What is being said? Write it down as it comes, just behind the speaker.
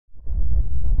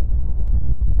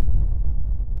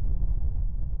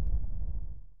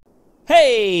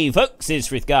Hey folks, it's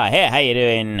Frithgar here, how you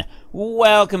doing?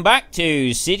 Welcome back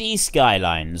to City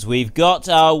Skylines. We've got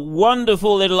our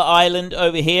wonderful little island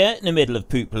over here in the middle of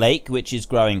Poop Lake, which is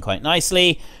growing quite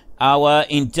nicely. Our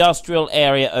industrial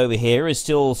area over here is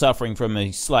still suffering from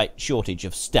a slight shortage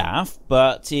of staff,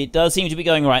 but it does seem to be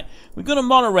going right. We've got a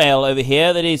monorail over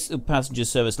here that is passenger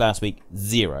service last week,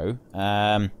 0.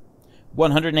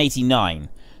 189.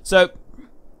 So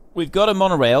we've got a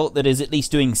monorail that is at least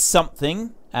doing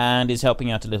something and is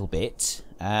helping out a little bit.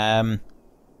 I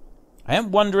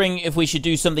am wondering if we should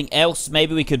do something else.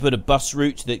 Maybe we could put a bus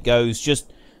route that goes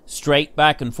just straight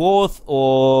back and forth,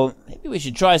 or maybe we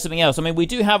should try something else. I mean, we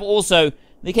do have also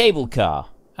the cable car,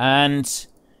 and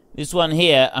this one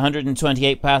here,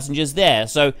 128 passengers there.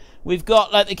 So we've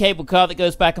got like the cable car that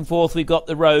goes back and forth. We've got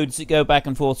the roads that go back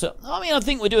and forth. So, I mean, I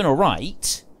think we're doing all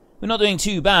right. We're not doing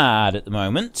too bad at the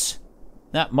moment.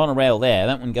 That monorail there,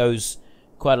 that one goes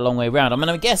quite a long way around. I mean,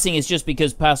 I'm guessing it's just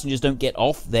because passengers don't get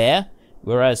off there,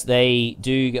 whereas they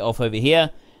do get off over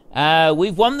here.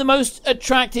 We've won the most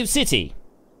attractive city,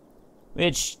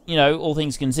 which, you know, all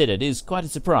things considered, is quite a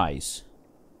surprise.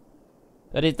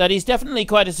 That is definitely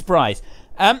quite a surprise.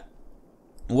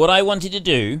 What I wanted to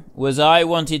do was I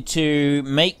wanted to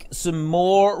make some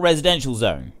more residential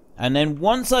zone. And then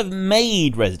once I've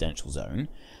made residential zone,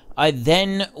 I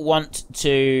then want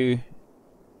to...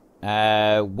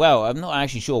 well, I'm not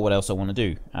actually sure what else I want to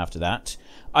do after that.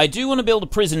 I do want to build a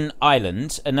prison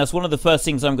island, and that's one of the first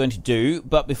things I'm going to do.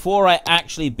 But before I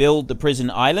actually build the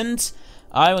prison island,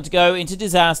 I want to go into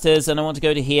disasters, and I want to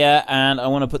go to here, and I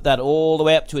want to put that all the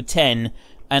way up to a 10.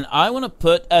 And I want to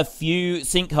put a few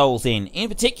sinkholes in. In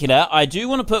particular, I do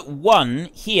want to put one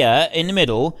here in the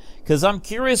middle, because I'm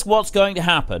curious what's going to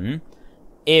happen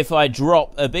if I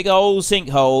drop a big old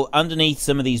sinkhole underneath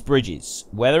some of these bridges.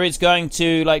 Whether it's going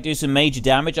to like do some major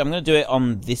damage. I'm going to do it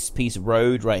on this piece of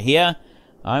road right here.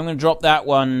 I'm going to drop that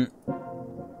one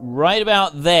right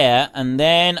about there, and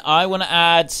then I want to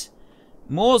add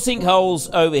more sinkholes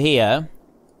over here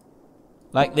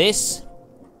like this.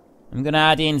 I'm going to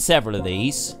add in several of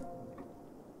these,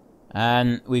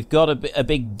 and we've got a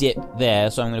big dip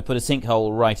there, so I'm going to put a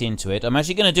sinkhole right into it. I'm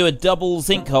actually going to do a double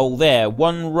sinkhole there,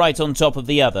 one right on top of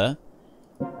the other,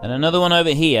 and another one over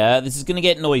here. This is going to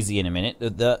get noisy in a minute.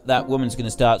 That woman's going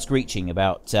to start screeching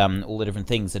about all the different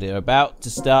things that are about to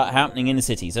start happening in the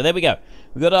city. So there we go.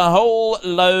 We've got a whole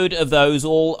load of those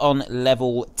all on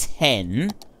level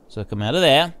 10. So come out of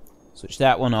there, switch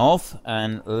that one off,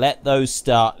 and let those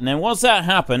start. And then once that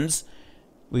happens,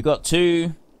 we've got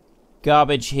two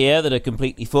garbage here that are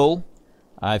completely full.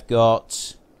 I've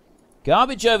got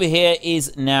garbage over here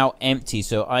is now empty,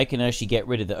 so I can actually get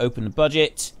rid of the open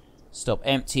budget, stop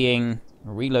emptying,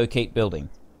 relocate building.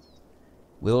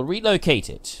 We'll relocate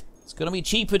it. It's going to be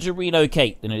cheaper to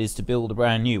relocate than it is to build a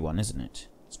brand new one, isn't it?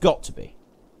 It's got to be.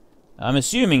 I'm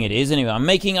assuming it is. Anyway, I'm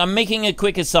making a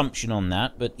quick assumption on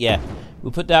that, but yeah,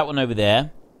 we'll put that one over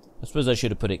there. I suppose I should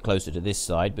have put it closer to this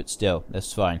side, but still,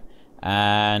 that's fine.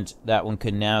 And that one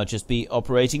can now just be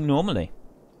operating normally.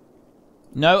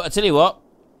 No, I tell you what.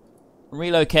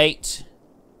 Relocate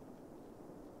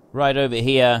right over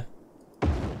here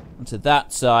onto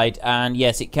that side. And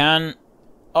yes, it can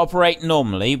operate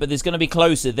normally, but there's going to be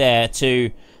closer there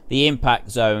to the impact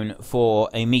zone for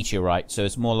a meteorite, so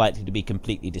it's more likely to be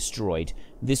completely destroyed.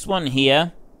 This one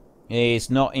here is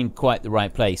not in quite the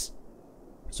right place.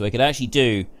 So I could actually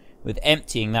do with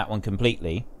emptying that one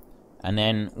completely. And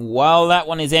then while that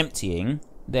one is emptying,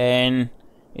 then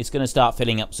it's going to start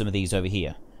filling up some of these over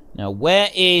here. Now, where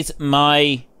is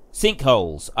my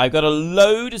sinkholes? I've got a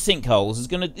load of sinkholes.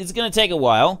 It's going to take a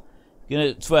while.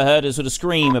 For her to sort of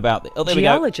scream about it. Oh, there we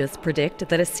go. Geologists predict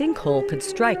that a sinkhole could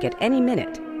strike at any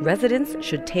minute. Residents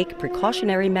should take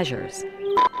precautionary measures.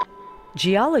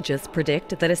 Geologists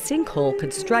predict that a sinkhole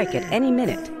could strike at any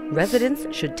minute. Residents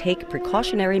should take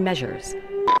precautionary measures.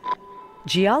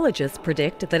 Geologists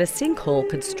predict that a sinkhole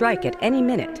could strike at any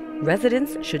minute.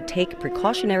 Residents should take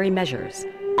precautionary measures.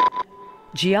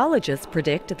 Geologists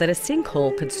predict that a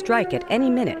sinkhole could strike at any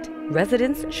minute.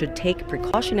 Residents should take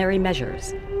precautionary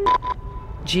measures.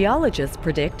 Geologists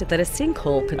predict that a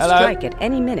sinkhole could strike at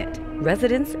any minute.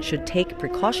 Residents should take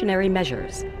precautionary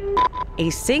measures. A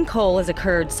sinkhole has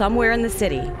occurred somewhere in the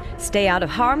city. Stay out of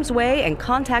harm's way and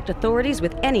contact authorities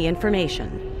with any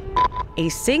information. A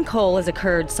sinkhole has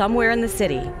occurred somewhere in the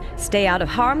city. Stay out of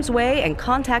harm's way and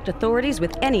contact authorities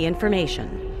with any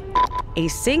information. A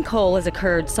sinkhole has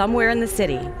occurred somewhere in the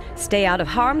city. Stay out of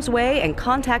harm's way and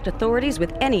contact authorities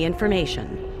with any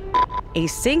information. A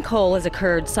sinkhole has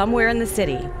occurred somewhere in the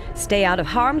city. Stay out of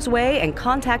harm's way and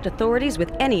contact authorities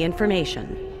with any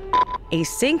information. A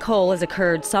sinkhole has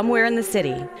occurred somewhere in the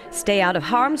city. Stay out of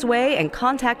harm's way and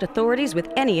contact authorities with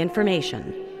any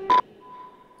information.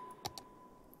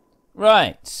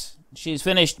 Right. She's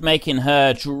finished making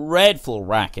her dreadful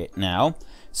racket now.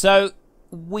 So,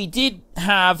 we did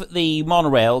have the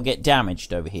monorail get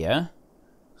damaged over here.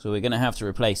 So we're going to have to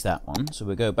replace that one. So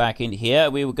we'll go back into here.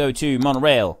 We will go to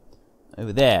monorail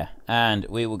over there. And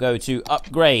we will go to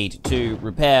upgrade to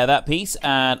repair that piece.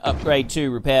 And upgrade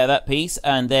to repair that piece.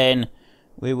 And then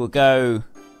we will go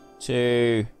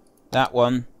to that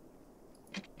one.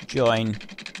 Join.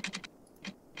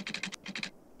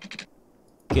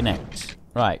 Connect.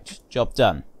 Right. Job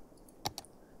done.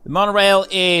 The monorail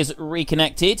is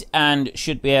reconnected and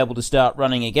should be able to start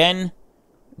running again.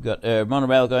 We've got a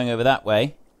monorail going over that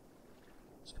way.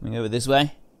 It's coming over this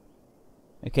way.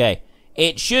 Okay.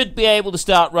 It should be able to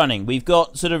start running. We've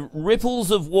got sort of ripples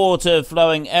of water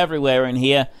flowing everywhere in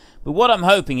here. But what I'm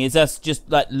hoping is that's just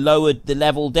like lowered the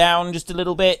level down just a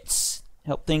little bit.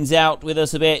 Helped things out with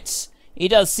us a bit. It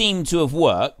does seem to have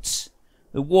worked.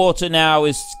 The water now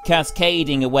is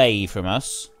cascading away from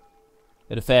us.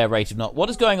 At a fair rate of not. What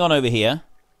is going on over here?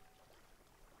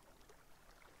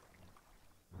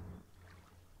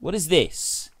 What is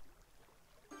this?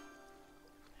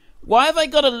 Why have I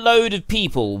got a load of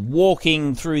people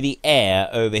walking through the air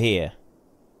over here?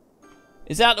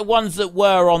 Is that the ones that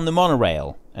were on the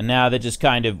monorail? And now they're just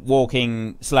kind of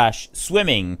walking /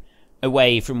 swimming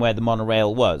away from where the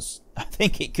monorail was. I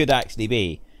think it could actually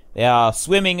be. They are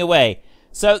swimming away.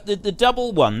 So the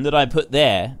double one that I put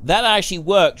there, that actually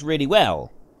worked really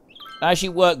well. It actually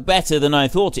worked better than I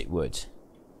thought it would.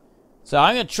 So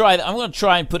I'm going to try that. I'm going to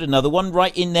try and put another one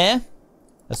right in there.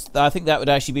 I think that would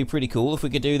actually be pretty cool if we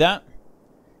could do that.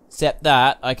 Except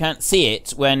that I can't see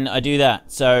it when I do that.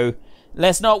 So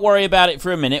let's not worry about it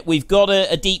for a minute. We've got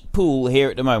a deep pool here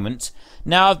at the moment.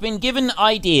 Now I've been given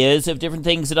ideas of different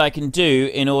things that I can do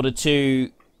in order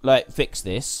to fix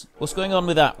this. What's going on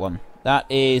with that one? That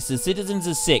is, the citizens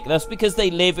are sick. That's because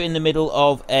they live in the middle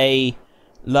of a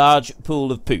large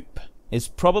pool of poop. It's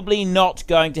probably not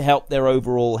going to help their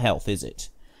overall health, is it?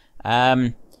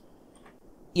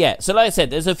 Yeah, so like I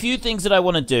said, there's a few things that I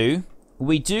want to do.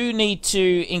 We do need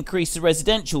to increase the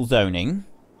residential zoning,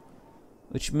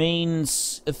 which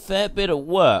means a fair bit of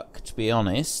work, to be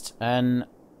honest. And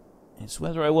it's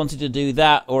whether I wanted to do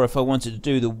that or if I wanted to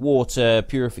do the water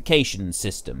purification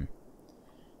system.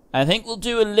 I think we'll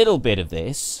do a little bit of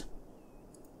this.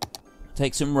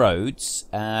 Take some roads,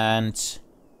 and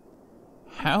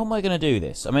how am I going to do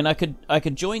this? I mean, I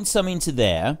could join some into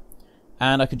there,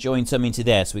 and I could join some into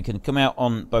there, so we can come out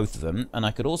on both of them. And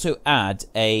I could also add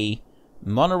a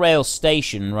monorail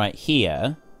station right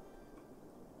here,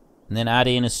 and then add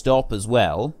in a stop as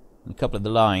well, and a couple of the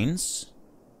lines.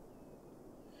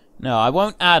 No, I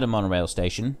won't add a monorail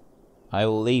station. I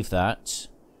will leave that.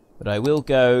 But I will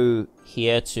go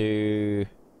here to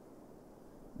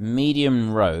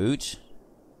Medium Road.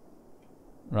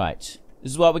 Right.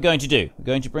 This is what we're going to do. We're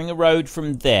going to bring a road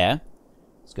from there.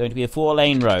 It's going to be a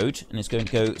 4-lane road, and it's going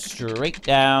to go straight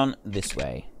down this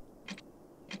way.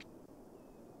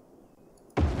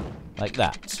 Like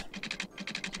that.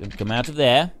 It's going to come out of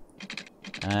there.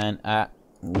 And at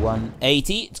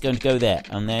 180, it's going to go there.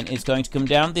 And then it's going to come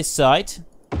down this side.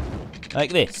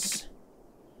 Like this.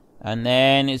 And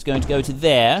then it's going to go to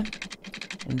there.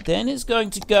 And then it's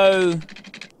going to go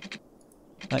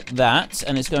like that.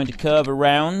 And it's going to curve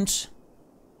around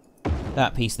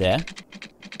that piece there.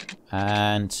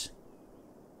 And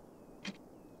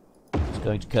it's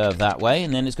going to curve that way.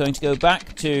 And then it's going to go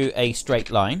back to a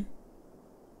straight line.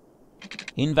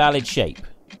 Invalid shape.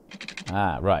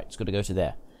 Ah, right. It's got to go to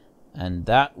there. And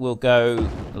that will go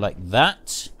like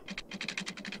that.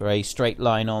 For a straight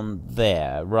line on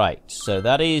there. Right. So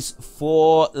that is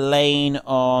 4-lane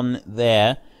on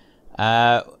there.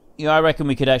 I reckon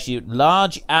we could actually...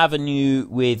 Large avenue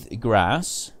with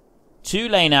grass.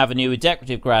 2-lane avenue with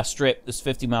decorative grass strip. That's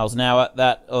 50 miles an hour.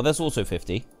 That's also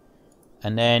 50.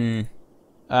 And then...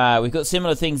 we've got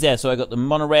similar things there. So I got the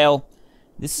monorail.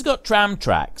 This has got tram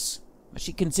tracks. I'm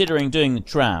actually considering doing the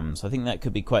trams. I think that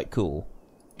could be quite cool.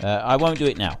 I won't do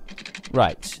it now.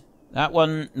 Right. That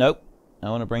one... Nope. I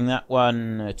want to bring that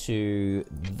one to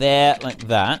there, like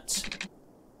that.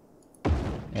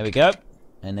 There we go.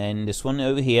 And then this one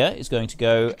over here is going to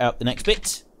go out the next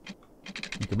bit.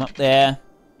 And come up there.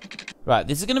 Right,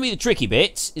 this is going to be the tricky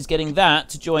bit, is getting that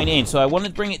to join in. So I want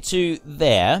to bring it to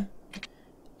there.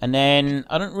 And then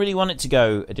I don't really want it to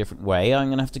go a different way. I'm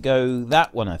going to have to go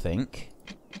that one, I think.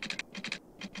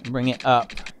 Bring it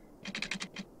up.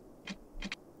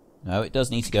 No, it does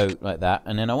need to go like that.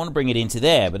 And then I want to bring it into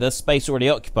there, but there's space already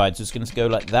occupied, so it's going to go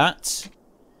like that.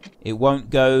 it won't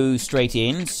go straight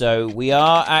in. So we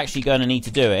are actually going to need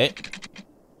to do it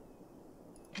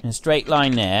in a straight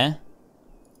line there.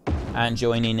 And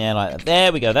join in there like that.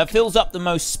 There we go. That fills up the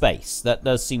most space. That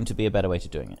does seem to be a better way to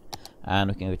doing it. And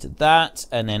we can go to that.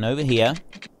 And then over here.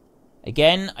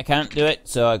 Again, I can't do it.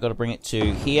 So I've got to bring it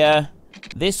to here.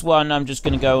 This one, I'm just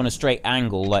going to go on a straight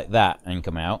angle like that and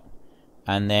come out.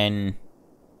 And then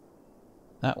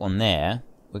that one there,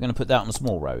 we're going to put that on a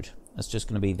small road. That's just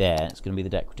going to be there. It's going to be the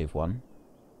decorative one.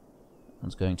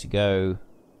 One's going to go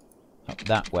up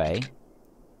that way.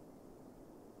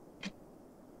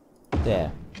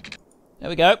 There. There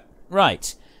we go.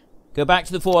 Right. Go back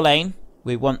to the 4-lane.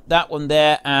 We want that one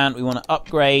there, and we want to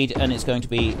upgrade, and it's going to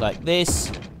be like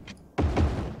this.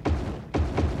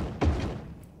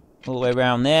 All the way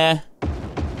around there.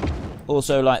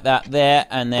 Also like that there,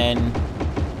 and then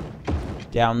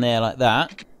down there like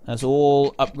that. That's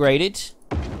all upgraded.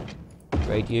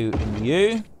 Upgrade you and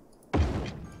you.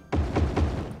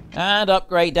 And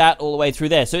upgrade that all the way through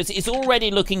there. So it's already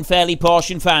looking fairly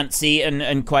posh and fancy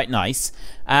and quite nice.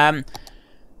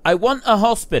 I want a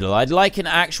hospital. I'd like an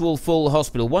actual full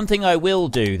hospital. One thing I will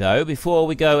do, though, before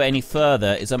we go any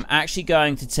further, is I'm actually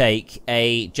going to take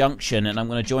a junction and I'm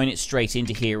going to join it straight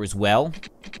into here as well.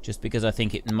 Just because I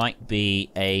think it might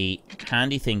be a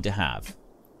handy thing to have.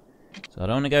 So I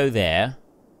don't want to go there.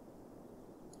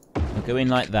 I'll go in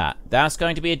like that. That's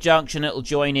going to be a junction. It'll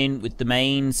join in with the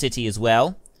main city as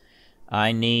well.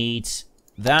 I need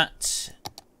that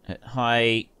at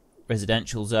high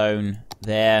residential zone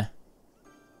there.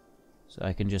 So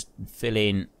I can just fill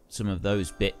in some of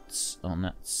those bits on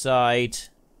that side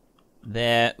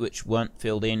there, which weren't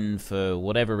filled in for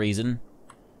whatever reason.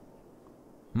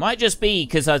 Might just be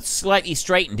because I slightly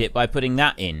straightened it by putting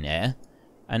that in there.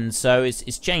 And so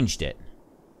it's changed it.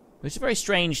 Which is a very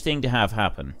strange thing to have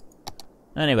happen.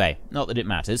 Anyway, not that it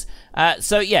matters.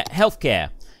 So yeah, healthcare.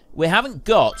 We haven't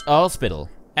got a hospital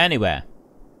anywhere.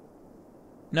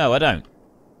 No, I don't.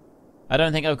 I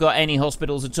don't think I've got any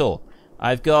hospitals at all.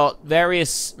 I've got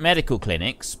various medical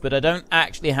clinics, but I don't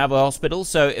actually have a hospital.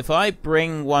 So if I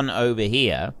bring one over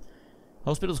here,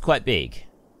 hospital's quite big.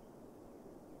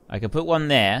 I can put one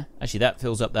there. Actually, that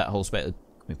fills up that whole space. Can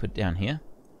we put it down here?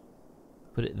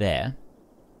 Put it there.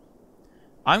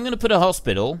 I'm going to put a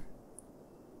hospital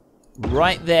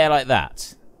right there like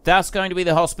that. That's going to be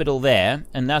the hospital there,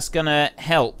 and that's going to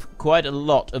help quite a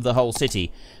lot of the whole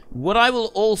city. What I will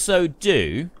also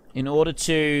do, in order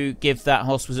to give that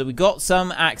hospital, we got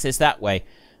some access that way.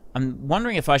 I'm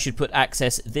wondering if I should put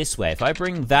access this way. If I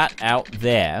bring that out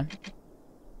there,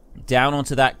 down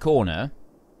onto that corner,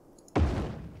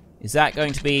 is that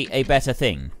going to be a better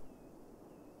thing?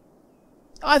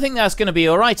 I think that's going to be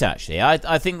alright, actually.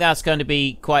 I think that's going to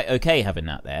be quite okay having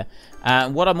that there.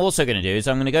 What I'm also going to do is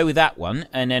I'm going to go with that one,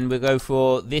 and then we'll go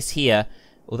for this here,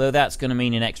 although that's going to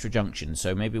mean an extra junction,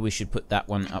 so maybe we should put that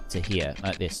one up to here,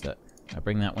 like this. Look. I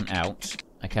bring that one out.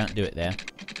 I can't do it there.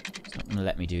 It's not going to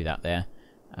let me do that there.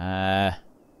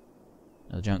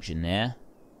 Another junction there.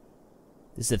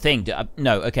 This is the thing.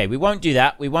 No, okay, we won't do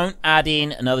that. We won't add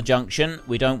in another junction.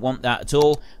 We don't want that at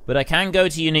all. But I can go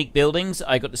to unique buildings.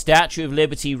 I've got the Statue of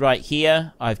Liberty right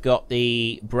here. I've got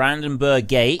the Brandenburg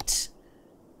Gate.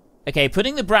 Okay,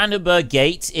 putting the Brandenburg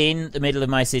Gate in the middle of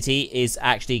my city is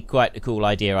actually quite a cool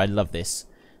idea. I love this.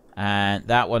 And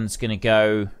that one's going to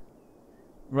go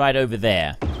right over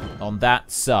there on that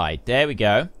side. There we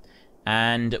go.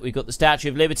 And we've got the Statue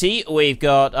of Liberty. We've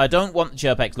got, I don't want the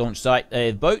Chirpex launch site,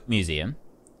 the boat museum.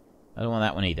 I don't want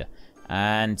that one either.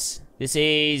 And this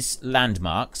is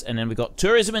landmarks. And then we've got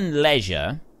tourism and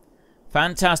leisure.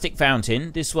 Fantastic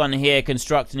fountain. This one here,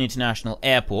 construct an international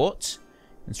airport.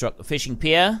 Construct a fishing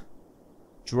pier.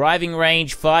 Driving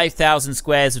range, 5,000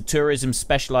 squares of tourism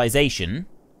specialization.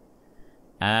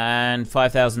 And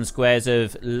 5,000 squares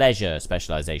of leisure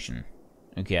specialization.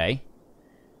 Okay.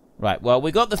 Right, well,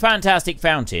 we got the fantastic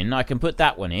fountain. I can put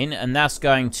that one in, and that's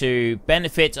going to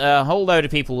benefit a whole load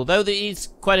of people, although it is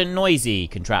quite a noisy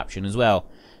contraption as well.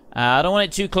 I don't want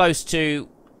it too close to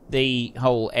the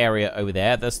whole area over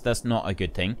there. That's not a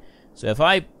good thing. So if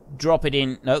I drop it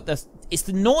in... No, it's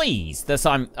the noise that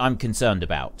I'm concerned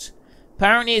about.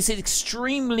 Apparently, it's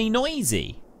extremely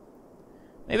noisy.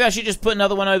 Maybe I should just put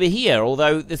another one over here,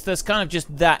 although there's kind of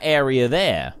just that area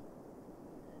there.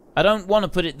 I don't want to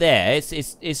put it there.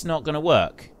 It's not going to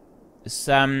work. It's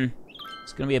going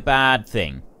to be a bad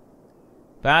thing.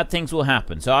 Bad things will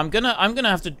happen. So I'm gonna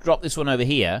have to drop this one over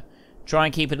here. Try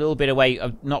and keep it a little bit away,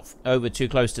 not over too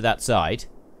close to that side.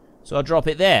 So I'll drop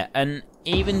it there. And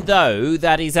even though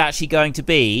that is actually going to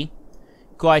be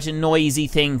quite a noisy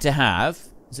thing to have,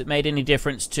 has it made any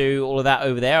difference to all of that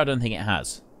over there? I don't think it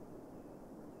has.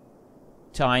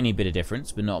 Tiny bit of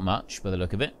difference, but not much by the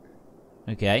look of it.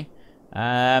 Okay.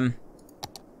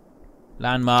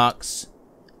 Landmarks.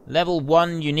 Level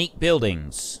 1 unique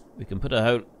buildings. We can put a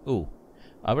whole... Ooh.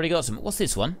 I've already got some... What's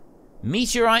this one?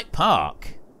 Meteorite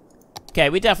Park. Okay,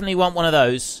 we definitely want one of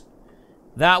those.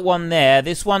 That one there.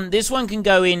 This one can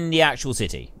go in the actual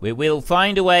city. We will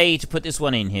find a way to put this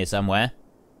one in here somewhere.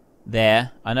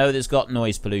 There. I know there's got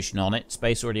noise pollution on it.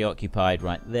 Space already occupied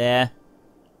right there.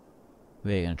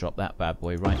 We're going to drop that bad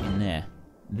boy right in there.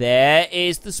 There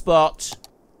is the spot.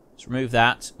 Let's remove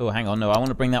that. Oh, hang on. No, I want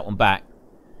to bring that one back.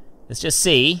 Let's just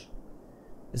see.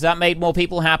 Has that made more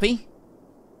people happy?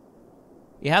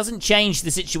 It hasn't changed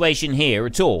the situation here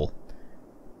at all.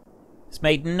 It's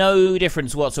made no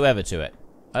difference whatsoever to it.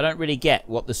 I don't really get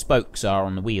what the spokes are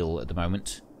on the wheel at the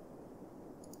moment.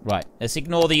 Right, let's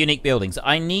ignore the unique buildings.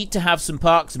 I need to have some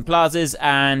parks and plazas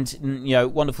and, you know,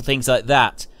 wonderful things like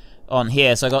that on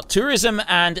here. So I got tourism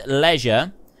and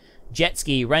leisure, jet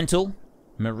ski rental,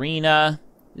 marina.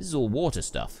 This is all water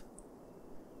stuff.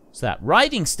 What's that?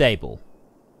 Riding stable.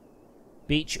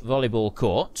 Beach volleyball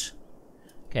court.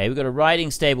 Okay, we've got a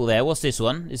riding stable there. What's this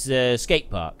one? This is a skate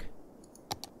park.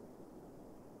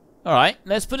 Alright,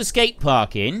 let's put a skate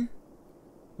park in.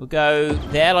 We'll go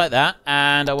there like that.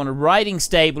 And I want a riding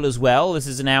stable as well. This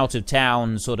is an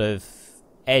out-of-town sort of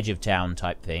edge-of-town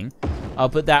type thing. I'll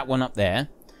put that one up there.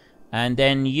 And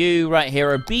then you right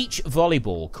here, a beach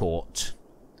volleyball court.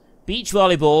 Beach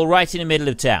volleyball right in the middle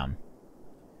of town.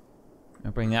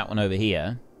 I'll bring that one over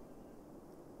here.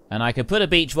 And I can put a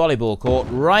beach volleyball court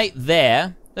right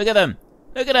there. Look at them.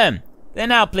 Look at them. They're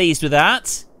now pleased with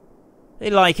that. They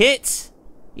like it.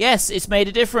 Yes, it's made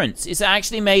a difference. It's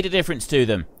actually made a difference to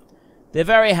them. They're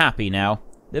very happy now.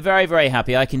 They're very, very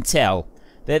happy. I can tell.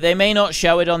 They may not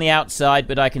show it on the outside,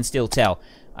 but I can still tell.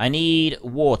 I need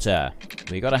water.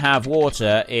 We've got to have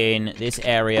water in this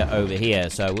area over here.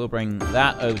 So we'll bring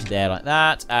that over to there like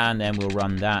that. And then we'll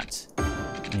run that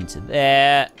into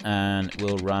there. And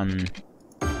we'll run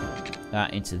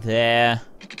that into there.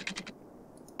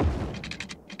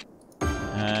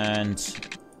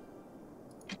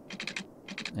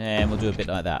 And we'll do a bit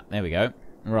like that. There we go.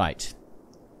 Right.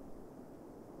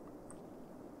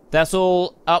 That's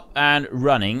all up and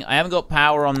running. I haven't got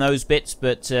power on those bits,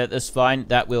 but that's fine.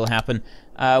 That will happen.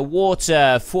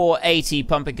 Water, 480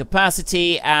 pumping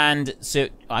capacity, and so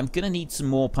I'm going to need some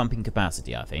more pumping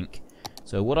capacity, I think.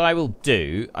 So what I will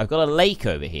do, I've got a lake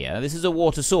over here. This is a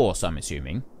water source, I'm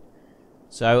assuming.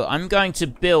 So I'm going to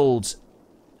build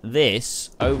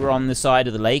this over on the side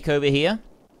of the lake over here.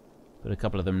 Put a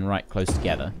couple of them right close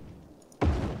together.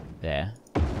 There.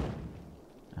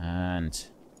 And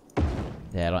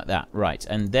there, like that. Right,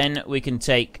 and then we can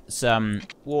take some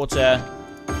water.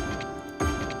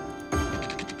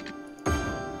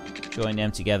 Join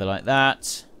them together like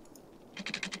that.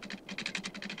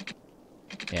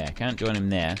 Yeah, can't join them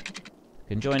there.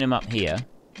 Can join them up here.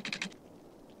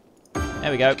 There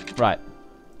we go. Right.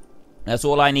 That's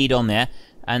all I need on there.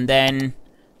 And then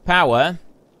power.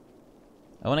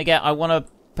 I want to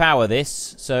power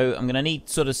this, so I'm going to need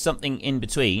sort of something in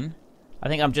between. I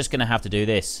think I'm just going to have to do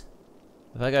this.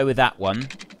 If I go with that one,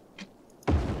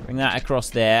 bring that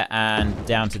across there and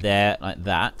down to there like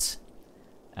that.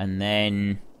 And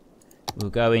then we'll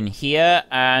go in here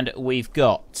and we've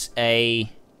got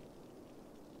a...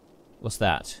 What's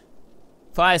that?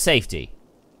 Fire safety.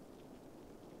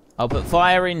 I'll put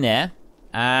fire in there,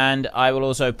 and I will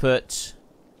also put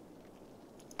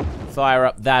fire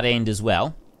up that end as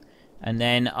well. And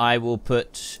then I will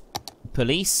put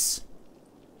police.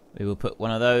 We will put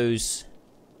one of those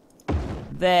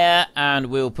there, and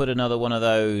we'll put another one of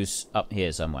those up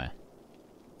here somewhere.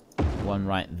 One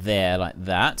right there like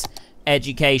that.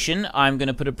 Education, I'm going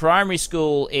to put a primary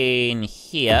school in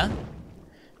here.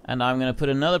 And I'm going to put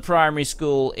another primary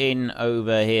school in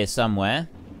over here somewhere.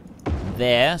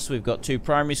 There, so we've got 2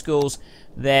 primary schools.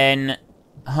 Then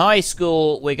high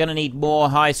school, we're going to need more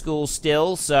high schools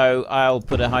still, so I'll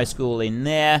put a high school in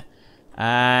there.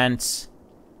 And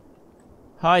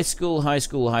high school.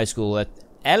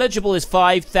 Eligible is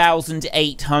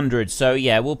 5,800, so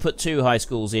yeah, we'll put 2 high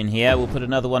schools in here. We'll put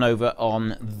another one over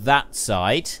on that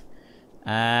side.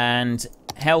 And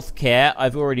healthcare,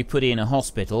 I've already put in a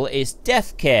hospital. It's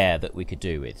death care that we could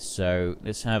do with, so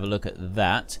let's have a look at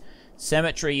that.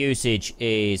 Cemetery usage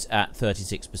is at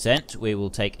 36%. We will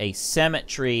take a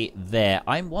cemetery there.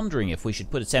 I'm wondering if we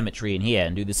should put a cemetery in here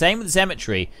and do the same with the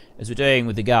cemetery as we're doing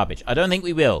with the garbage. I don't think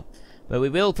we will, but we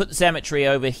will put the cemetery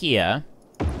over here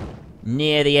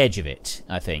near the edge of it,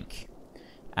 I think.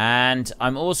 And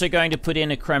I'm also going to put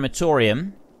in a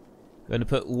crematorium, Going to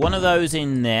put one of those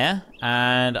in there,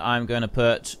 and I'm going to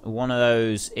put one of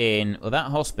those in... Well,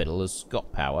 that hospital has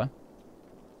got power.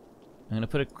 I'm going to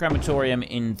put a crematorium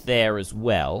in there as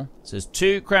well. So there's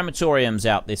 2 crematoriums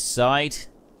out this side.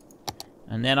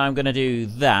 And then I'm going to do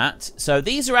that. So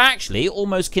these are actually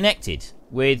almost connected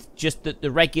with just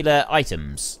the regular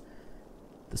items.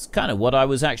 That's kind of what I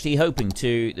was actually hoping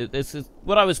to... This is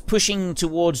what I was pushing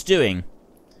towards doing.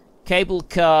 Cable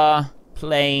car,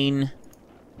 plane...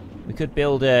 We could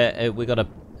build we got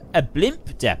a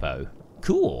blimp depot.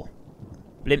 Cool.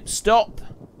 Blimp stop.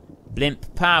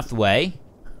 Blimp pathway.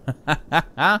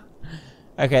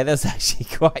 Okay, that's actually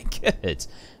quite good.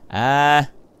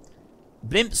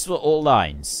 Blimps for all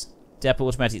lines. Depot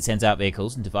automatically sends out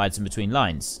vehicles and divides them between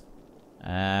lines.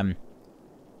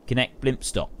 Connect blimp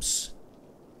stops.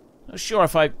 Not sure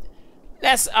if I'm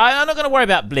not going to worry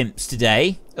about blimps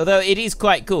today, although it is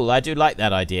quite cool. I do like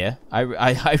that idea.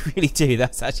 I really do.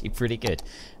 That's actually pretty good.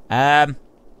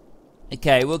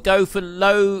 Okay, we'll go for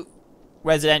low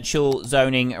residential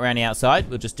zoning around the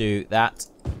outside. We'll just do that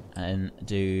and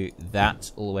do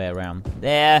that all the way around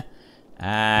there.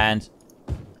 And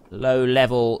low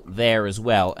level there as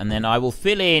well. And then I will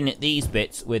fill in these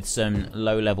bits with some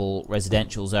low level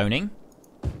residential zoning.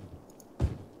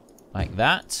 Like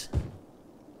that.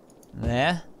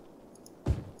 There.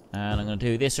 And I'm going to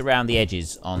do this around the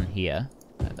edges on here.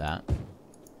 Like that.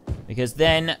 Because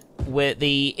then, with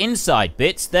the inside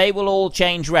bits, they will all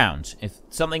change round. If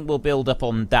something will build up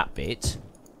on that bit,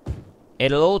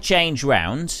 it'll all change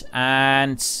round,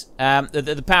 and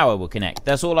the power will connect.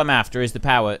 That's all I'm after, is the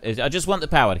power. I just want the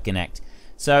power to connect.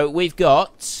 So we've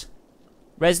got...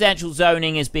 residential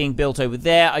zoning is being built over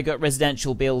there. I got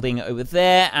residential building over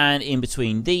there, and in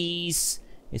between these...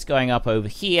 it's going up over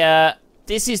here.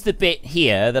 This is the bit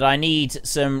here that I need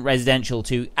some residential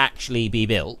to actually be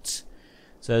built.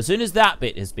 So as soon as that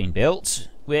bit has been built,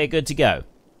 we're good to go.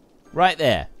 Right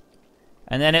there.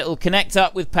 And then it'll connect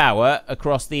up with power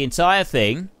across the entire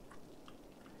thing.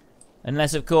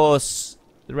 Unless, of course,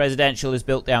 the residential is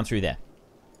built down through there.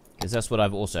 Because that's what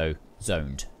I've also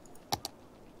zoned.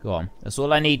 Go on. That's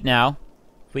all I need now.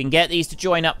 If we can get these to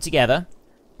join up together,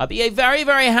 I'll be a very,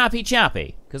 very happy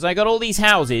chappy. Because I got all these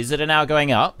houses that are now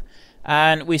going up.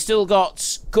 And we still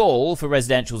got call for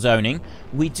residential zoning.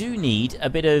 We do need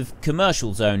a bit of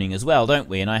commercial zoning as well, don't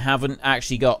we? And I haven't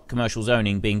actually got commercial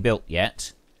zoning being built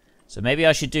yet. So maybe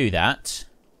I should do that.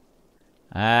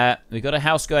 We've got a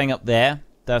house going up there.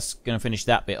 That's going to finish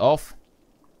that bit off.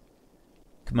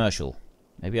 Commercial.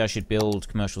 Maybe I should build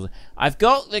commercial. I've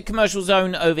got the commercial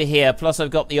zone over here, plus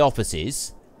I've got the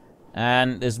offices.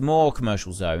 And there's more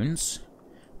commercial zones.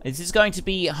 This is going to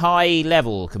be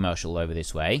high-level commercial over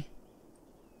this way.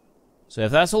 So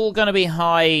if that's all going to be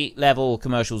high-level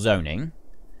commercial zoning,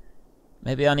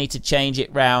 maybe I need to change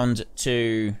it round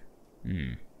to...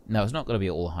 No, it's not going to be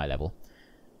all high-level.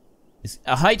 It's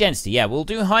a high-density, yeah. We'll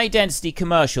do high-density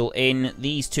commercial in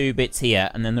these 2 bits here,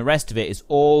 and then the rest of it is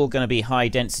all going to be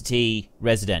high-density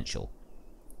residential.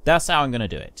 That's how I'm going to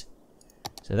do it.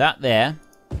 So that there.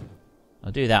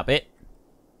 I'll do that bit.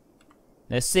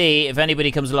 Let's see if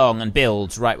anybody comes along and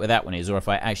builds right where that one is, or if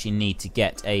I actually need to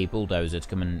get a bulldozer to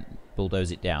come and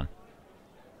bulldoze it down.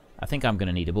 I think I'm going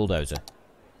to need a bulldozer.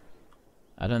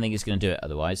 I don't think it's going to do it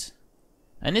otherwise.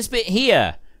 And this bit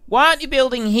here, why aren't you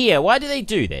building here? Why do they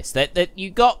do this? That you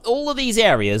got all of these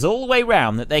areas all the way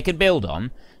round that they can build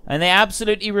on, and they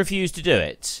absolutely refuse to do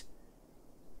it.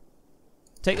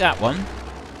 Take that one.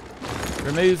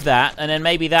 Remove that, and then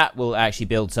maybe that will actually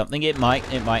build something. It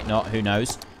might not, who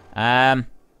knows. I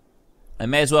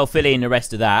may as well fill in the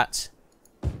rest of that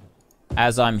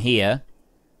as I'm here.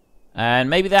 And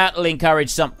maybe that'll encourage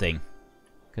something.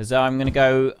 Because I'm going to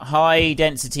go high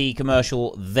density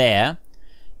commercial there.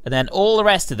 And then all the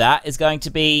rest of that is going to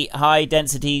be high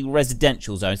density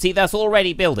residential zone. See, that's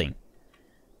already building.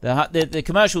 The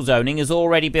commercial zoning is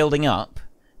already building up.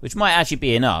 Which might actually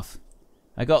be enough.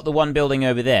 I got the one building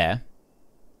over there.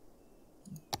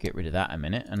 Get rid of that a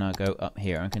minute. And I'll go up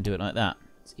here. I can do it like that.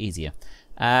 It's easier.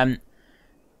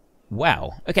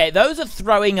 Wow. Okay, those are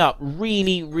throwing up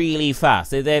really, really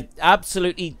fast. They're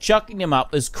absolutely chucking them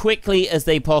up as quickly as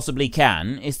they possibly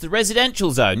can. It's the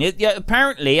residential zone.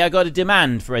 Apparently, I got a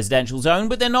demand for residential zone,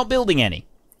 but they're not building any.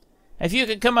 If you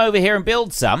could come over here and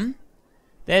build some,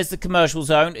 there's the commercial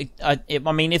zone. I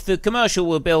mean, if the commercial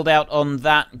will build out on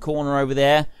that corner over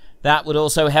there, that would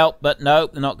also help, but no,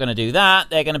 they're not going to do that.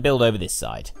 They're going to build over this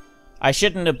side. I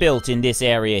shouldn't have built in this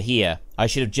area here. I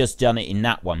should have just done it in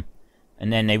that one.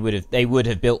 And then they would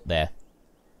have built there.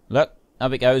 Look,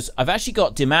 up it goes. I've actually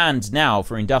got demand now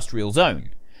for industrial zone.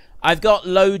 I've got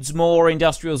loads more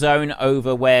industrial zone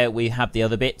over where we have the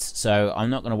other bits, so I'm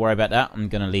not going to worry about that. I'm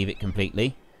going to leave it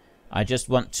completely. I just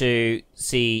want to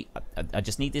see... I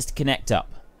just need this to connect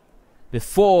up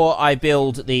before I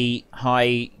build the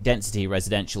high-density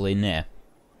residential in there.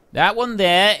 That one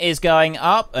there is going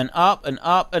up and up and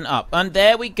up and up. And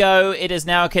there we go. It is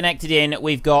now connected in.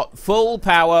 We've got full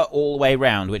power all the way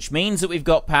around, which means that we've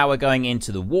got power going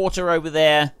into the water over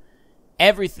there.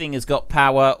 Everything has got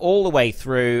power all the way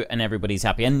through, and everybody's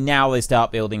happy. And now they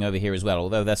start building over here as well,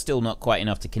 although they're still not quite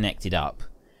enough to connect it up.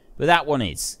 But that one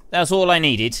is. That's all I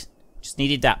needed. Just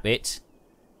needed that bit.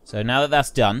 So now that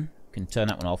that's done, I can turn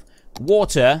that one off.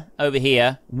 Water over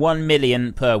here, 1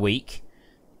 million per week.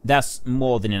 That's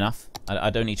more than enough. I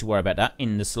don't need to worry about that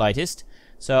in the slightest.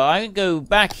 So I can go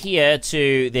back here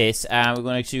to this, and we're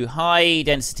going to high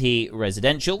density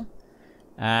residential.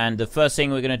 And the first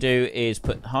thing we're going to do is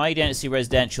put high density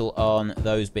residential on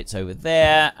those bits over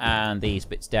there, and these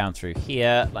bits down through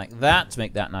here, like that, to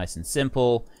make that nice and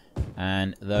simple.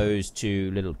 And those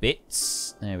two little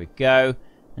bits. There we go.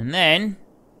 And then...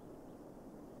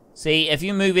 see, if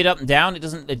you move it up and down, it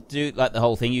doesn't do like the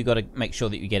whole thing. You've got to make sure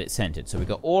that you get it centered. So we've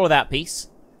got all of that piece,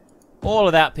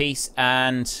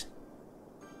 and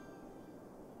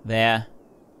there,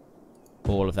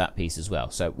 all of that piece as well.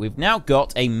 So we've now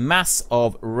got a mass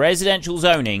of residential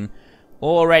zoning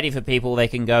all ready for people. They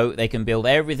can go, they can build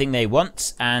everything they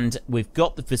want, and we've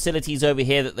got the facilities over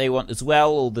here that they want as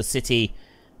well, all the city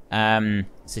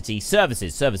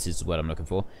services is what I'm looking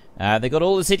for. They've got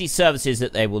all the city services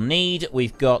that they will need.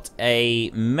 We've got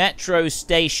a metro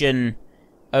station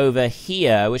over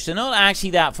here, which they're not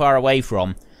actually that far away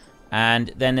from.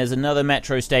 And then there's another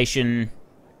metro station.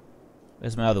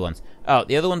 Where's my other ones? Oh,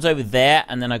 the other one's over there,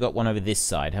 and then I got one over this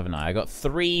side, haven't I? I got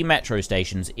 3 metro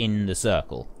stations in the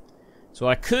circle. So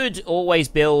I could always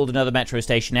build another metro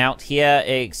station out here,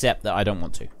 except that I don't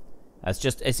want to. That's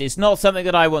just, it's not something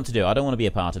that I want to do. I don't want to be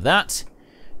a part of that.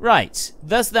 Right,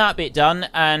 that's that bit done,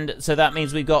 and so that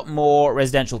means we've got more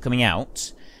residential coming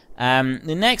out.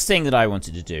 The next thing that I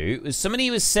wanted to do was, somebody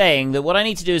was saying that what I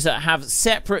need to do is have a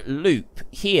separate loop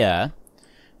here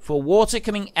for water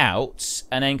coming out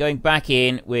and then going back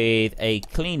in with a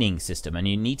cleaning system. And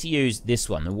you need to use this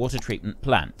one, the water treatment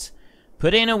plant.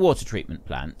 Put in a water treatment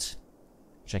plant,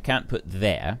 which I can't put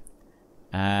there.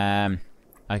 I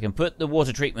can put the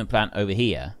water treatment plant over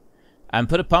here and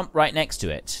put a pump right next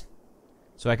to it.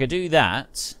 So I could do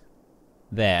that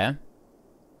there,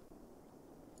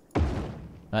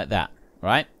 like that,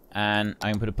 right? And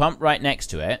I can put a pump right next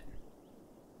to it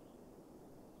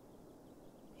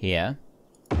here,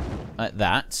 like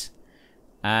that,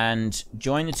 and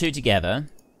join the two together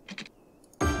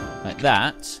like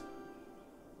that,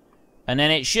 and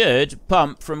then it should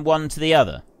pump from one to the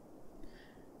other.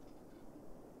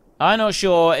 I'm not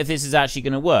sure if this is actually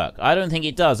going to work. I don't think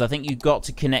it does. I think you've got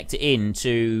to connect it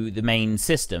into the main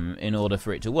system in order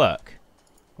for it to work.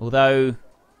 Although,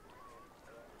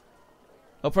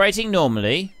 operating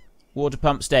normally, water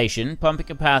pump station, pumping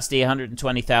capacity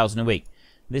 120,000 a week.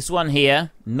 This one here,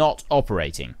 not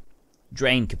operating.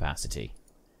 Drain capacity.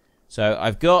 So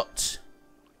I've got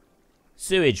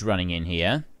sewage running in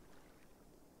here.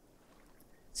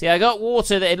 See, I got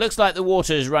water that it looks like the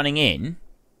water is running in.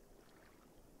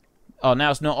 Oh,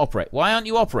 now it's not operating. Why aren't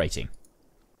you operating?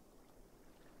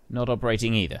 Not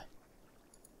operating either.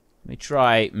 Let me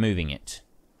try moving it.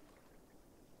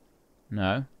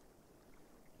 No.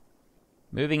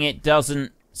 Moving it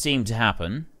doesn't seem to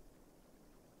happen.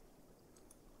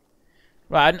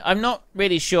 Right, I'm not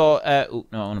really sure. Oh,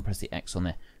 no, I want to press the X on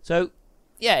there. So,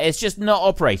 yeah, it's just not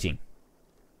operating.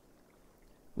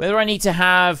 Whether I need to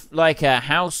have, like, a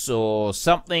house or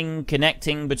something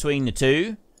connecting between the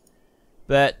two.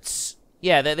 But,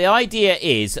 yeah, the idea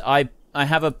is I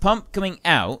have a pump coming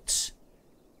out,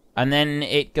 and then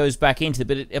it goes back into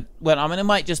the... But, well, I mean, I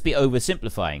might just be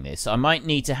oversimplifying this. I might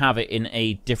need to have it in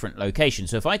a different location.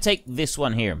 So if I take this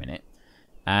one here a minute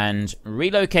and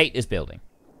relocate this building.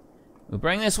 We'll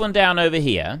bring this one down over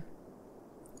here.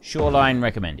 Shoreline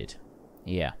recommended.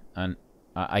 Yeah, and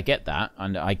I get that.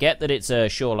 And I get that it's a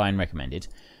shoreline recommended.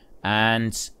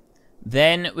 And...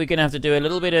 then we're going to have to do a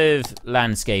little bit of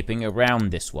landscaping around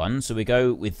this one. So we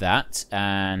go with that.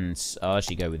 And I'll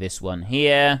actually go with this one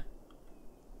here.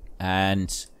 And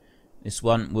this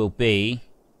one will be...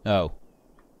 oh.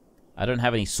 I don't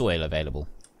have any soil available.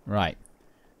 Right.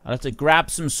 I'll have to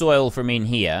grab some soil from in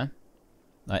here.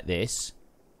 Like this.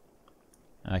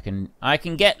 I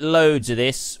can get loads of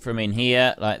this from in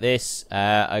here. Like this.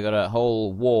 I got a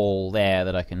whole wall there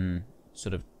that I can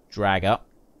sort of drag up.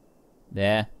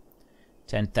 There.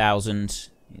 10,000,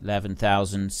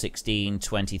 11,000, 16,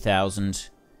 20,000.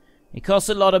 It costs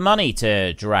a lot of money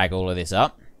to drag all of this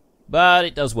up, but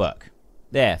it does work.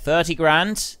 There, 30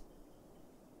 grand.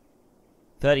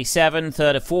 37,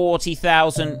 30,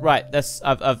 40,000. Right, that's...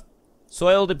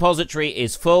 Soil depository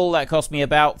is full. That cost me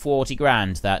about 40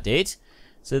 grand, that did.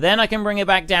 So then I can bring it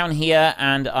back down here,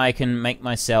 and I can make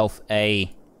myself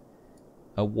a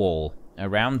wall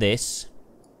around this.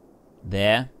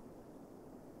 There.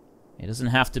 It doesn't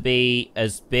have to be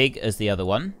as big as the other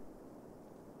one.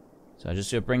 So I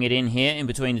just bring it in here, in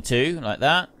between the two, like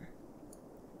that.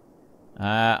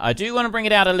 I do want to bring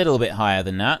it out a little bit higher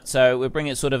than that, so we'll bring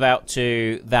it sort of out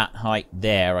to that height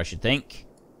there, I should think.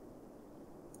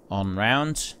 On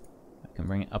round. I can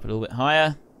bring it up a little bit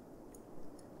higher.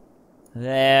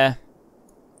 There.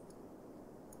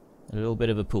 A little bit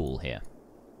of a pool here.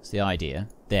 That's the idea.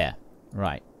 There.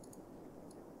 Right.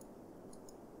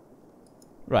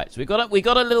 Right, so we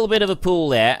got a little bit of a pool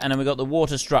there, and then we got the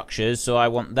water structures, so I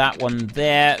want that one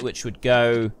there, which would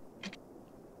go...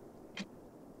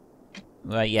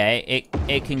 Well, yeah,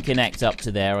 it can connect up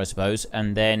to there, I suppose,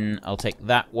 and then I'll take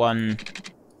that one...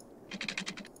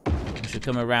 It should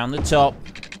come around the top.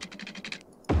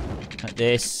 Like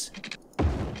this.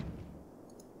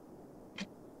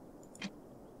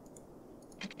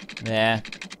 There.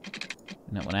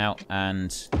 And that one out,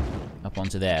 and up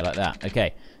onto there, like that.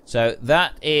 Okay. So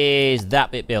that is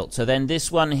that bit built. So then this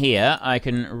one here, I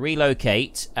can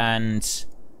relocate and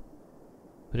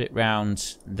put it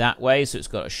round that way. So it's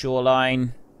got a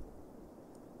shoreline.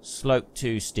 Slope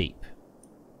too steep.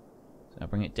 So I'll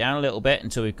bring it down a little bit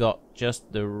until we've got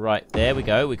just the right... There we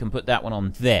go. We can put that one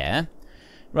on there.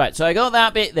 Right, so I got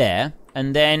that bit there.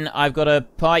 And then I've got a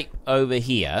pipe over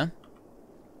here.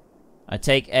 I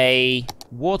take a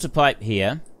water pipe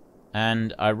here.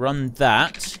 And I run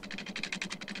that...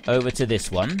 over to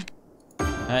this one.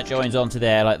 That joins onto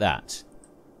there like that.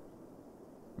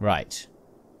 Right.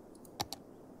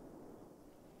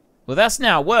 Well, that's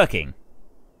now working.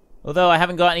 Although I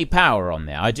haven't got any power on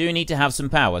there. I do need to have some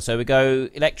power. So we go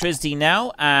electricity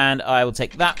now. And I will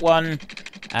take that one.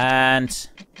 And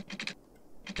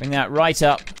bring that right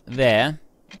up there.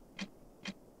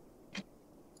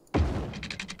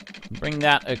 Bring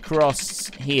that across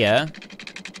here.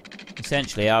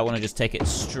 Essentially, I want to just take it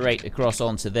straight across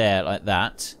onto there, like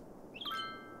that.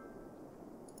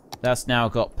 That's now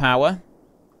got power.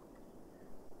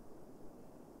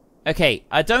 Okay,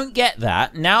 I don't get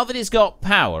that. Now that it's got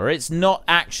power, it's not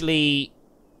actually...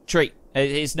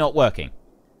 It's not working.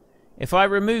 If I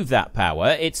remove that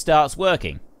power, it starts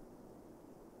working.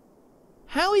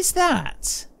 How is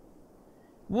that?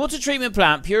 Water treatment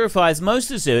plant purifies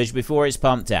most of the sewage before it's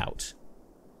pumped out.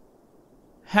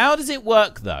 How does it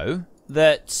work, though,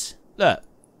 that... Look.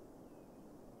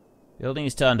 Building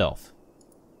is turned off.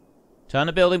 Turn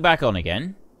the building back on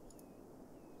again.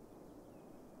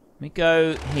 Let me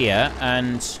go here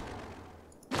and...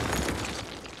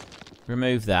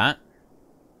 remove that.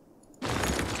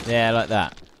 There, like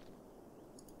that.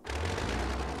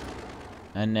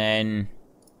 And then...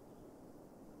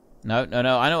 No, I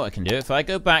know what I can do. If I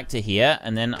go back to here,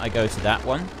 and then I go to that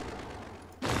one,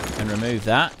 and remove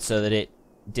that, so that it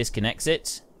disconnects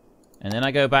it. And then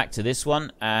I go back to this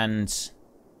one, and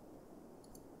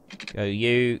go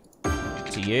you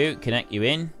to you, connect you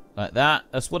in, like that.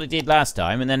 That's what it did last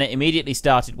time, and then it immediately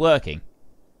started working.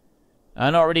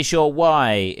 I'm not really sure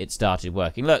why it started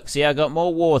working. Look, see, I got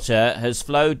more water has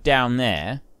flowed down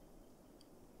there.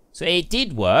 So it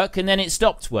did work, and then it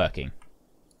stopped working.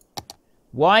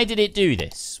 Why did it do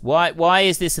this? Why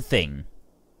is this a thing?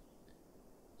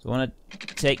 So I want to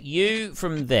take you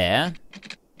from there.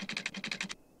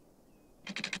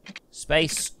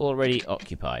 Space already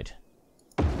occupied.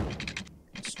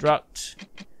 Construct.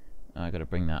 Oh, I've got to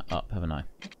bring that up, haven't I?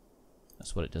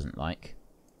 That's what it doesn't like.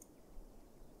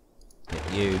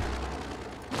 Get you.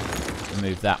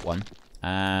 Remove that one.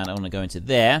 And I want to go into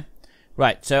there.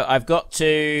 Right, so I've got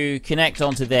to connect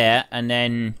onto there and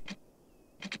then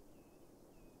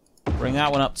bring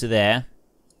that one up to there.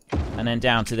 And then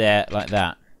down to there like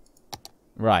that.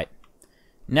 Right.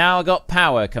 Now I've got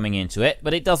power coming into it,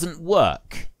 but it doesn't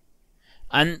work.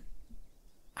 And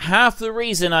half the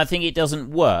reason I think it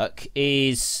doesn't work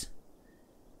is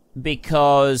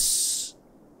because...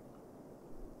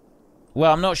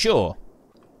 well, I'm not sure.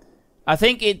 I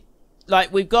think it...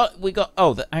 like, we got...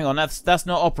 oh, hang on, that's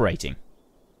not operating.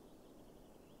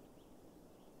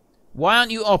 Why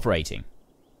aren't you operating?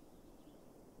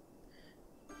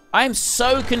 I'm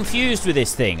so confused with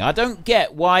this thing. I don't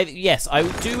get why... yes, I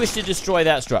do wish to destroy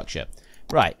that structure.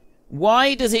 Right.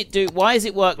 Why does it do... why does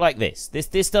it work like this?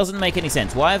 This doesn't make any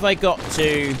sense. Why have I got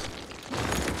to...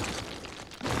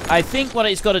 I think what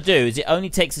it's got to do is it only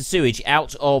takes the sewage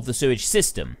out of the sewage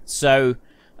system. So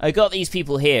I got these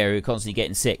people here who are constantly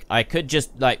getting sick. I could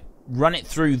just, like, run it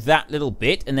through that little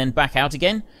bit and then back out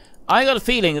again. I got a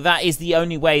feeling that that is the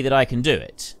only way that I can do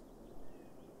it.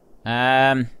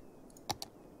 Yeah,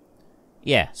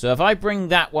 so if I bring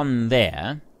that one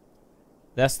there,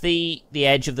 that's the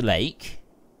edge of the lake.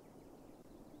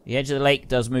 The edge of the lake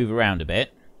does move around a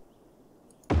bit.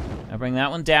 I bring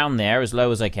that one down there as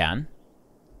low as I can.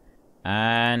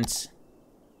 And...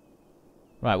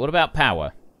 right, what about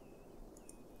power?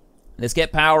 Let's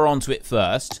get power onto it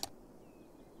first.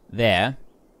 There.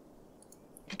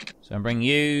 So I'm bringing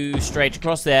you straight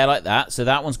across there like that. So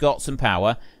that one's got some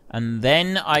power. And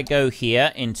then I go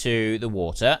here into the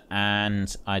water.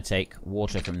 And I take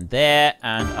water from there.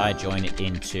 And I join it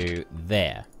into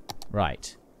there.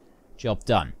 Right. Job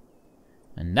done.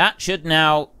 And that should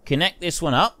now connect this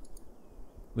one up.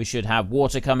 We should have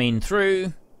water coming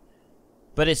through.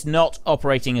 But it's not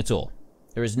operating at all.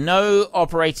 There is no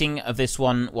operating of this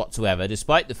one whatsoever,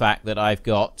 despite the fact that I've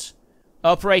got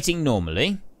operating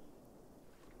normally.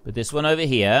 But this one over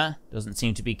here doesn't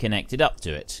seem to be connected up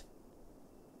to it.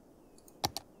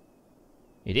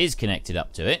 It is connected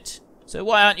up to it. So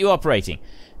why aren't you operating?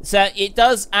 So it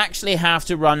does actually have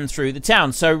to run through the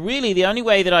town. So really the only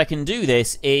way that I can do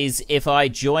this is if I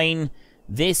join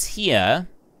this here.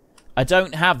 I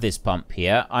don't have this pump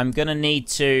here. I'm going to need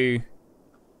to...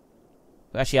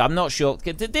 actually, I'm not sure.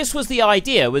 This was the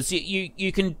idea, was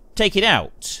you can take it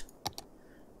out.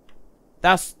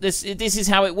 This is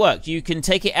how it worked. You can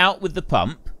take it out with the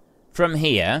pump from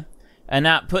here, and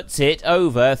that puts it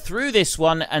over through this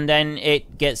one, and then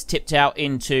it gets tipped out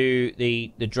into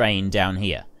the drain down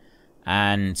here.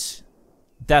 And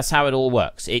that's how it all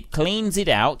works. It cleans it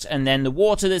out, and then the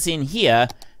water that's in here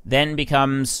then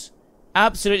becomes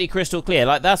absolutely crystal clear.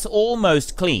 Like, that's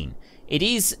almost clean. It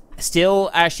is still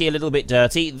actually a little bit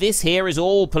dirty. This here is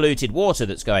all polluted water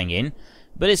that's going in,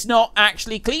 but it's not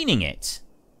actually cleaning it.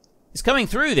 It's coming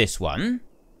through this one,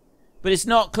 but it's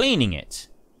not cleaning it.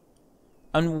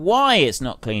 And why it's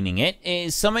not cleaning it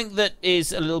is something that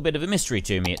is a little bit of a mystery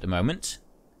to me at the moment.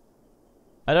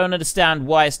 I don't understand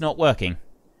why it's not working.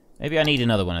 Maybe I need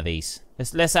another one of these.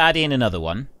 Let's add in another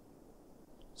one.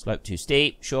 Slope too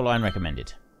steep. Shoreline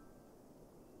recommended.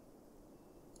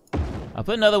 I'll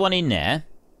put another one in there.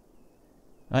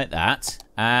 Like that.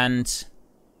 And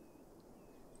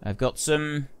I've got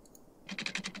some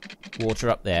water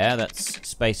up there. That's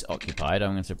space occupied.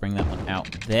 I'm going to bring that one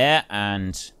out there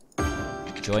and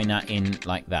join that in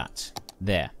like that.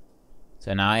 There.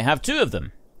 So now I have two of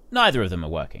them. Neither of them are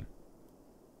working.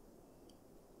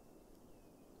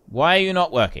 Why are you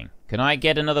not working? Can I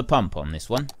get another pump on this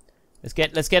one? Let's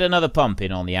get another pump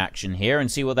in on the action here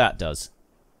and see what that does.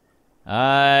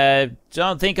 I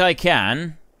don't think I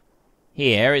can.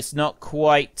 Here, it's not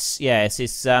quite... yes,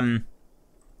 it's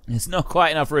not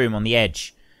quite enough room on the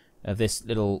edge of this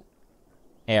little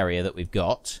area that we've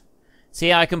got.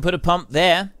 See, I can put a pump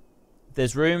there.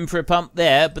 There's room for a pump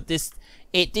there, but this...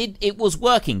 it was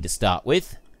working to start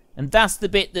with. And that's the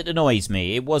bit that annoys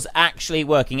me. It was actually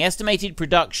working. Estimated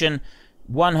production,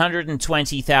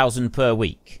 120,000 per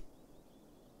week.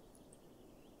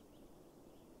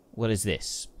 What is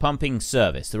this? Pumping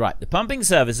service. Right, the pumping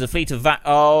service is a fleet of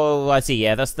oh, I see.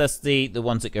 Yeah, that's the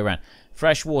ones that go around.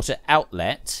 Freshwater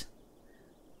outlet.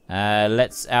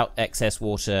 Lets out excess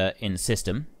water in the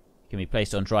system. Can be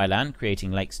placed on dry land,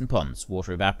 creating lakes and ponds.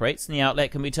 Water evaporates and the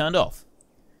outlet can be turned off.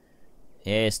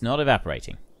 It's not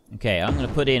evaporating. Okay, I'm going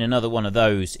to put in another one of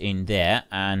those in there,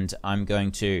 and I'm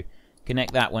going to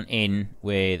connect that one in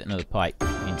with another pipe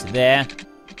into there. I'm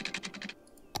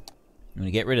going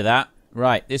to get rid of that.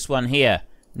 Right, this one here,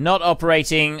 not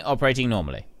operating, operating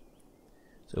normally.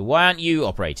 So why aren't you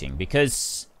operating?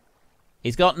 Because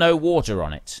it's got no water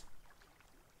on it.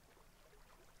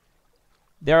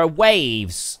 There are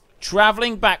waves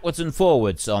traveling backwards and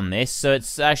forwards on this, so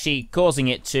it's actually causing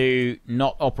it to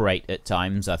not operate at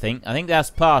times, I think. I think that's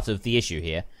part of the issue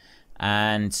here.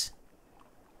 And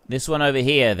this one over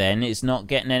here, then, is not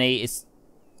getting any... it's...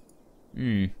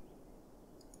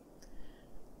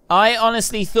 I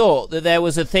honestly thought that there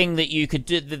was a thing that you could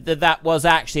do, that was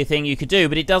actually a thing you could do,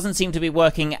 but it doesn't seem to be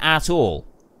working at all.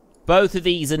 Both of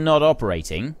these are not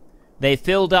operating. They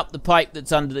filled up the pipe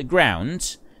that's under the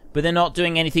ground, but they're not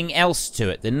doing anything else to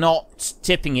it. They're not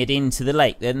tipping it into the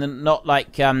lake. They're not,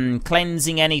 like,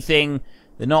 cleansing anything.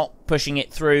 They're not pushing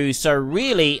it through. So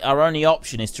really, our only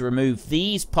option is to remove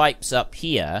these pipes up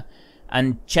here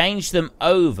and change them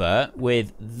over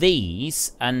with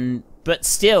these, but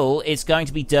still, it's going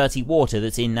to be dirty water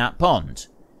that's in that pond.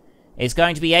 It's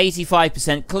going to be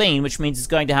 85% clean, which means it's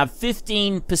going to have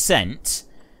 15%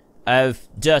 of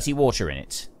dirty water in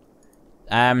it.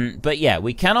 But yeah,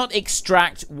 we cannot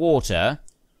extract water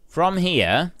from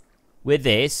here with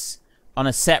this on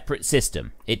a separate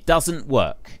system. It doesn't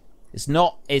work. It's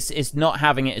not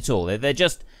having it at all. They're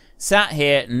just sat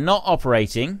here, not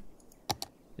operating.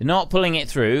 They're not pulling it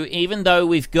through, even though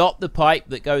we've got the pipe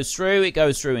that goes through. It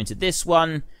goes through into this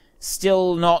one.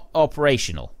 Still not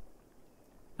operational.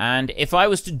 And if I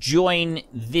was to join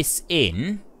this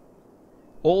in,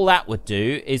 all that would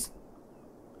do is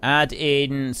add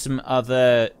in some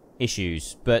other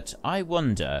issues. But I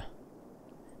wonder,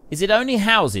 is it only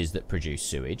houses that produce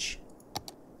sewage?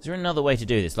 Is there another way to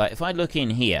do this? Like, if I look in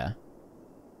here,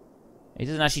 it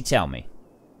doesn't actually tell me.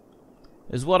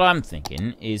 Because what I'm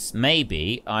thinking is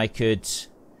maybe I could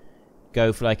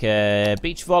go for like a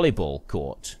beach volleyball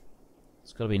court.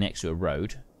 It's got to be next to a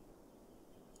road.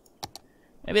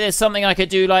 Maybe there's something I could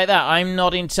do like that. I'm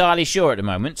not entirely sure at the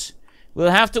moment.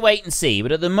 We'll have to wait and see,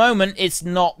 but at the moment it's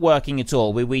not working at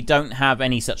all. We don't have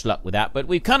any such luck with that, but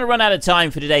we've kind of run out of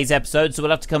time for today's episode, so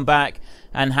we'll have to come back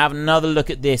and have another look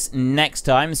at this next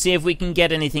time, see if we can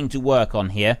get anything to work on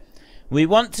here. We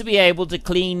want to be able to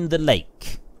clean the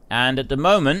lake, and at the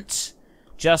moment,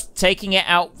 just taking it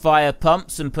out via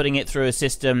pumps and putting it through a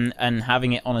system and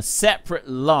having it on a separate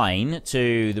line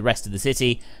to the rest of the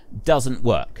city doesn't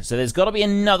work. So there's got to be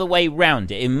another way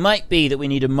round it. It might be that we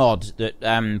need a mod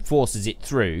that forces it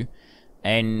through,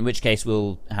 in which case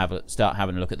we'll start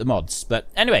having a look at the mods. But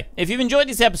anyway, if you've enjoyed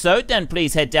this episode, then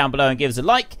please head down below and give us a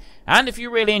like. And if you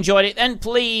really enjoyed it, then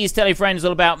please tell your friends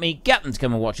all about me. Get them to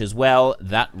come and watch as well.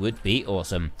 That would be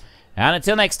awesome. And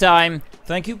until next time,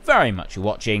 thank you very much for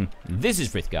watching. This is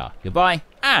Frithgar. Goodbye,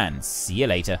 and see you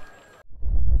later.